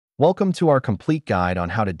Welcome to our complete guide on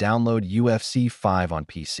how to download UFC 5 on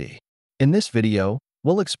PC. In this video,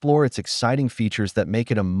 we'll explore its exciting features that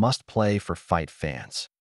make it a must-play for fight fans.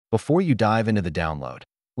 Before you dive into the download,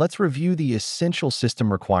 let's review the essential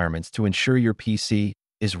system requirements to ensure your PC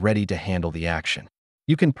is ready to handle the action.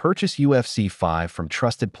 You can purchase UFC 5 from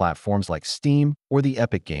trusted platforms like Steam or the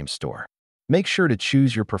Epic Games Store. Make sure to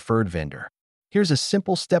choose your preferred vendor. Here's a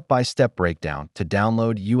simple step-by-step breakdown to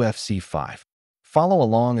download UFC 5. Follow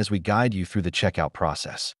along as we guide you through the checkout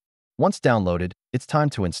process. Once downloaded, it's time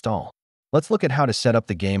to install. Let's look at how to set up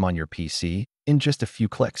the game on your PC in just a few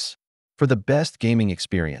clicks. For the best gaming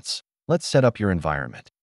experience, let's set up your environment.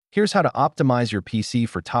 Here's how to optimize your PC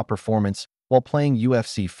for top performance while playing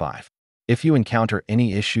UFC 5. If you encounter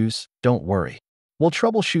any issues, don't worry. We'll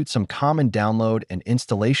troubleshoot some common download and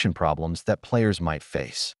installation problems that players might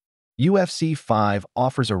face. UFC 5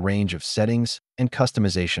 offers a range of settings and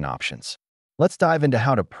customization options. Let's dive into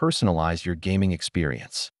how to personalize your gaming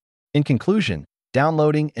experience. In conclusion,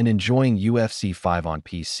 downloading and enjoying UFC 5 on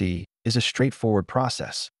PC is a straightforward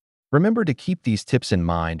process. Remember to keep these tips in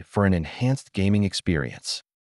mind for an enhanced gaming experience.